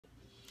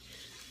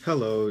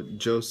Hello,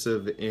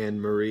 Joseph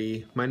and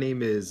Marie. My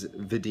name is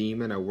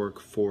Vadim and I work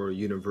for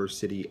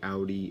University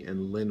Audi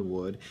in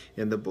Linwood.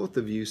 And the both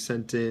of you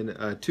sent in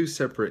two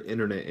separate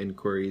internet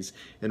inquiries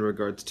in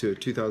regards to a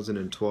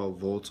 2012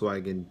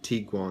 Volkswagen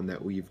Tiguan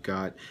that we've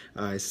got.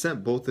 I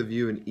sent both of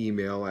you an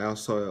email. I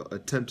also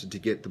attempted to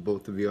get the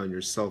both of you on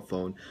your cell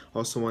phone.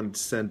 Also wanted to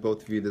send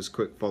both of you this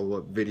quick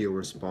follow-up video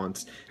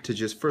response to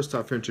just first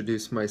off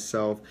introduce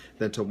myself,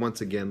 then to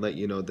once again let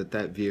you know that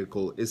that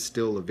vehicle is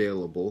still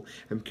available.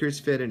 I'm curious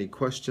if you had any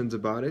questions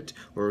about it,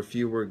 or if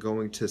you were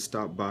going to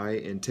stop by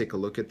and take a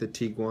look at the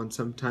Tiguan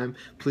sometime,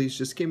 please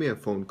just give me a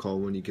phone call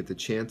when you get the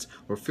chance,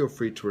 or feel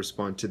free to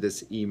respond to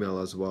this email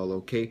as well,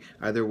 okay?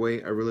 Either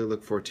way, I really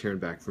look forward to hearing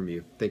back from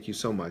you. Thank you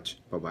so much.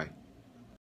 Bye-bye.